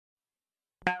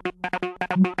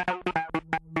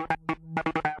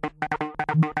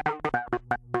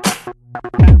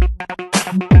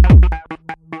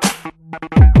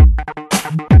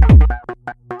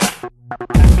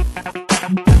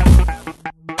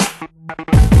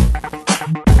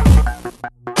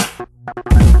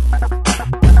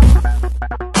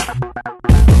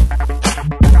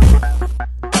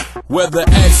Whether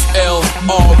XLR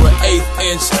or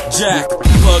 1/8" jack,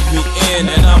 plug me in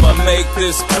and I'ma make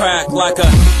this crack like a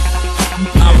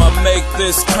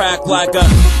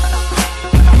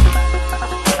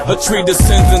tree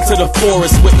descends into the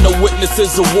forest with no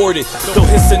witnesses awarded. Though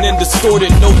hissing and distorted,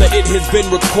 know that it has been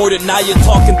recorded. Now you're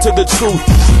talking to the truth,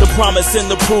 the promise and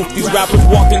the proof. These rappers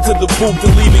walk into the booth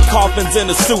and leaving coffins in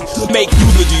a suit. Make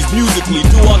eulogies musically,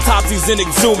 do autopsies and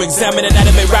exhume. Examine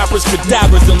inanimate rappers'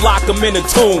 cadavers and lock them in a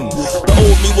tomb. The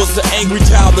old me was the angry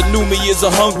child, the new me is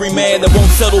a hungry man that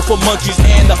won't settle for munchies.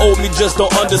 And the old me just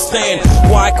don't understand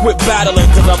why I quit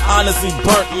battling, cause I'm honestly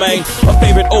burnt, man. My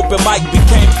favorite open mic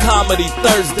became Comedy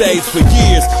Thursdays. For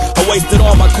years, I wasted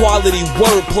all my quality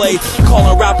wordplay,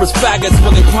 calling rappers faggots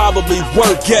when they probably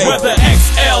were gay. Whether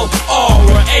XLR or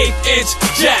 1/8"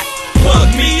 jack, plug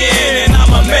me in and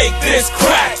I'ma make this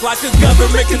crack like a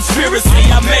government conspiracy.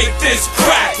 I make this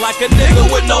crack like a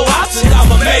nigga with no options.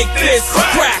 I'ma make this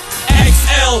crack.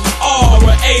 XLR or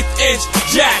 1/8"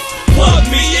 jack, plug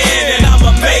me in and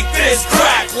I'ma make this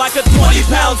crack like a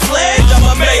 20-pound sledge.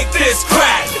 I'ma make this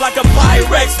crack like a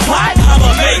Pyrex pot.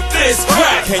 I'ma make this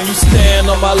crack. Can you stand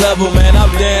on my level, man?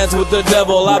 I've danced with the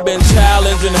devil. I've been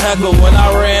challenged and heckled when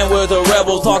I ran with a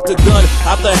rebel. Talked a gun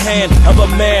out the hand of a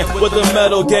man with a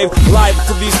metal. Gave life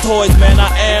to these toys, man. I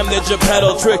am the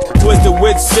Geppetto. Trick twisted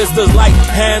with sisters like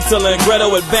Hansel and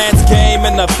Gretel. Advanced game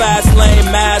in the fast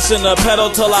lane, mashing the pedal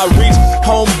till I reach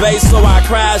home base. So I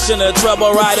crash in a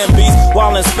treble riding beast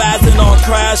while I'm spazzing on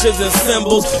crashes and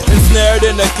cymbals. Ensnared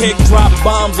in the kick, drop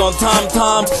bombs on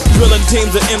tom-toms. Drilling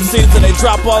teams of MCs till they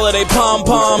drop all of they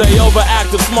pom-poms. They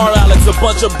overactive smart Alex, a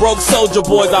bunch of broke soldier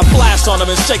boys. I flash on them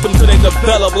and shake them till they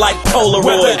develop like Polaroids.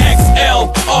 Whether XLR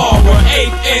or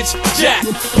 1/8" jack,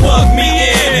 plug me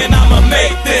in and I'ma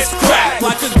make this crack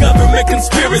like a government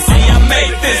conspiracy. I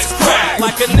make this crack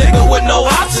like a nigga with no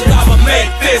options. I'ma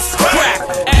make this crack.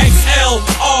 XLR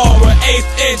or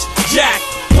 1/8" jack,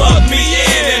 plug me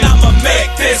in and I'ma make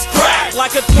this crack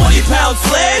like a 20-pound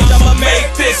sledge. I'ma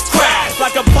make this crack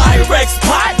like a Pyrex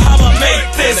pot. I'ma make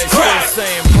this crack.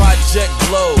 Saying Project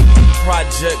Glow,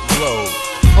 Project Glow,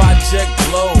 Project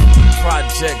Glow,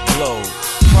 Project Glow,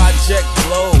 Project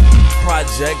Glow,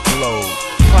 Project Glow,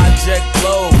 Project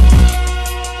Glow.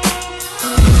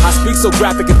 I speak so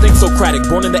graphic and think Socratic.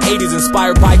 Born in the 80s,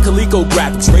 inspired by Coleco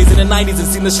graphics. Raised in the 90s and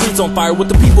seen the streets on fire with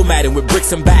the people mad and with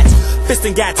bricks and bats. Fists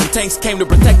and gats and tanks came to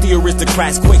protect the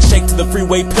aristocrats. Quake shake to the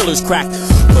freeway pillars crack.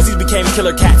 Pussies became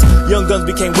killer cats. Young guns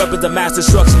became weapons of mass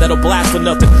destruction that'll blast for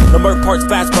nothing. The Merc parts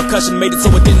fast percussion made it so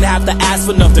it didn't have to ask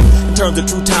for nothing. In terms of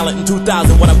true talent in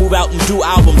 2000, when I move out and do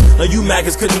albums, now you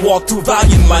maggots couldn't walk too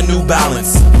valiant in my New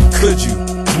Balance. Could you?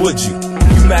 Would you?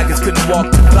 You maggots couldn't walk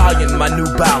too valiant in my New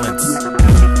Balance.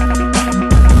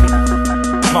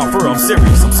 No, for real, I'm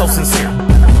serious, I'm so sincere.